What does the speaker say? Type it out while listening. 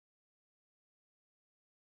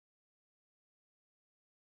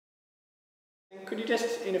Could you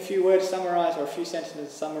just, in a few words, summarize, or a few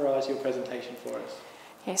sentences, summarize your presentation for us?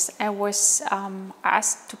 Yes, I was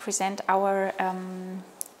asked to present our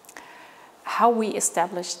how we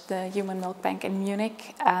established the Human Milk Bank in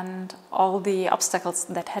Munich and all the obstacles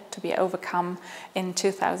that had to be overcome in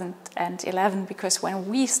 2011. Because when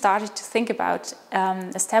we started to think about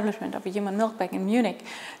establishment of a Human Milk Bank in Munich,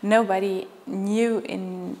 nobody knew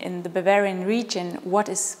in the Bavarian region what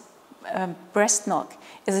is breast milk.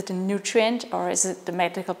 Is it a nutrient, or is it a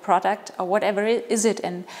medical product, or whatever is it?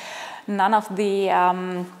 And none of the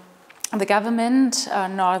government,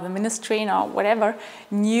 nor the ministry, nor whatever,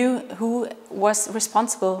 knew who was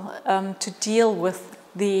responsible to deal with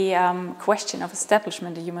the question of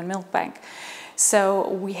establishment of a Human Milk Bank. So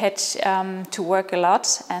we had to work a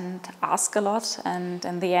lot and ask a lot, and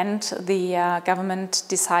in the end the government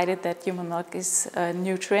decided that human milk is a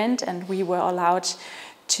nutrient, and we were allowed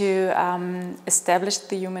to establish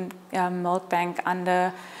the Human Milk Bank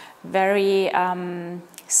under very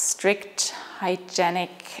strict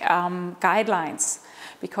hygienic guidelines,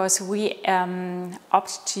 because we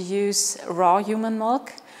opt to use raw human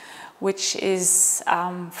milk, which is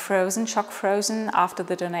frozen, shock frozen after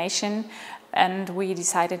the donation, and we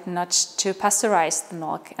decided not to pasteurize the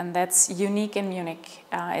milk, and that's unique in Munich.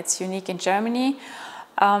 It's unique in Germany.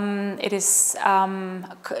 It is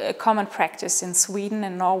a common practice in Sweden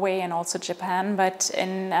and Norway and also Japan, but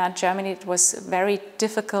in Germany it was very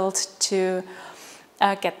difficult to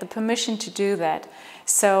get the permission to do that.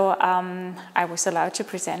 So I was allowed to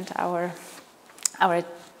present our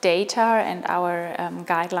data and our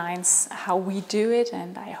guidelines, how we do it,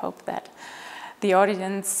 and I hope that the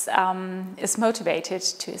audience is motivated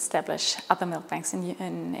to establish other milk banks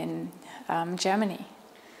in Germany.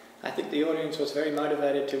 I think the audience was very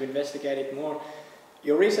motivated to investigate it more.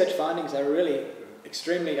 Your research findings are really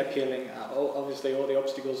extremely appealing. Obviously all the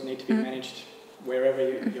obstacles need to be managed wherever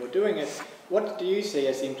you're doing it. What do you see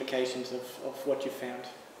as the implications of what you found?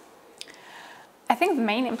 I think the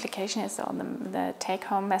main implication is, or the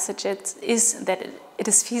take-home message is that it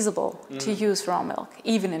is feasible to use raw milk,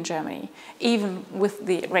 even in Germany, even with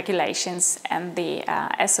the regulations and the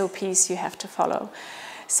SOPs you have to follow.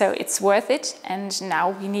 So it's worth it, and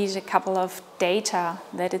now we need a couple of data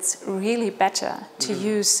that it's really better to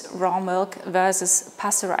use raw milk versus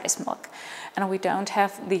pasteurized milk. And we don't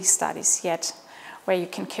have these studies yet where you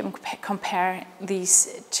can compare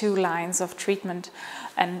these two lines of treatment.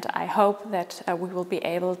 And I hope that we will be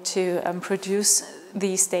able to produce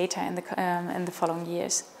these data in the following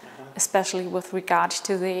years, especially with regard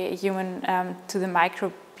to the human, to the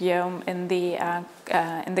microbiome in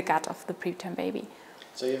the gut of the preterm baby.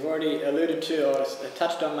 So you've already alluded to or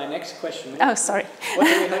touched on my next question. Oh, sorry. What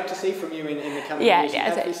do we hope to see from you in the coming years? You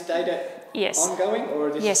have this data ongoing,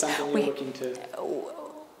 or this is something you're looking to?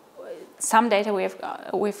 Some data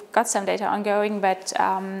we've got some data ongoing, but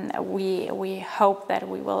we hope that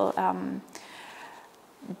we will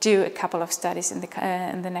do a couple of studies in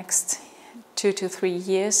the next 2 to 3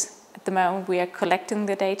 years. At the moment, we are collecting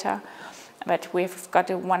the data, but we've got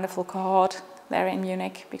a wonderful cohort there in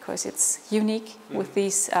Munich, because it's unique with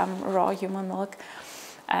these raw human milk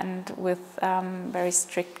and with very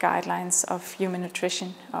strict guidelines of human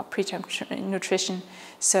nutrition or preterm nutrition.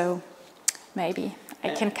 So maybe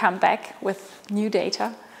I can come back with new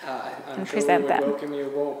data and present them. I'm sure we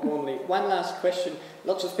would welcome you warmly. One last question.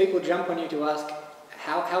 Lots of people jump on you to ask,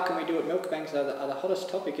 how can we do it? Milk banks are the hottest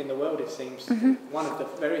topic in the world, it seems. One of the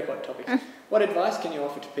very hot topics. What advice can you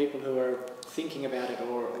offer to people who are thinking about it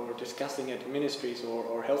or discussing it, ministries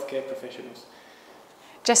or healthcare professionals?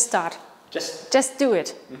 Just start. Just do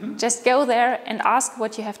it. Just go there and ask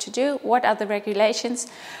what you have to do, what are the regulations,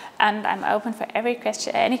 and I'm open for every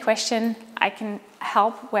question, any question. I can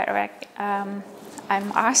help wherever I'm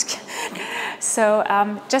asked. So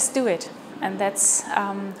just do it, and that's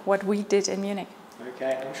what we did in Munich.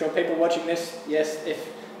 Okay, I'm sure people watching this, yes, if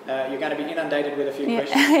you're going to be inundated with a few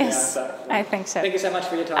questions. Yes, I think so. Thank you so much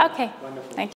for your time. Okay, Wonderful. Thank you.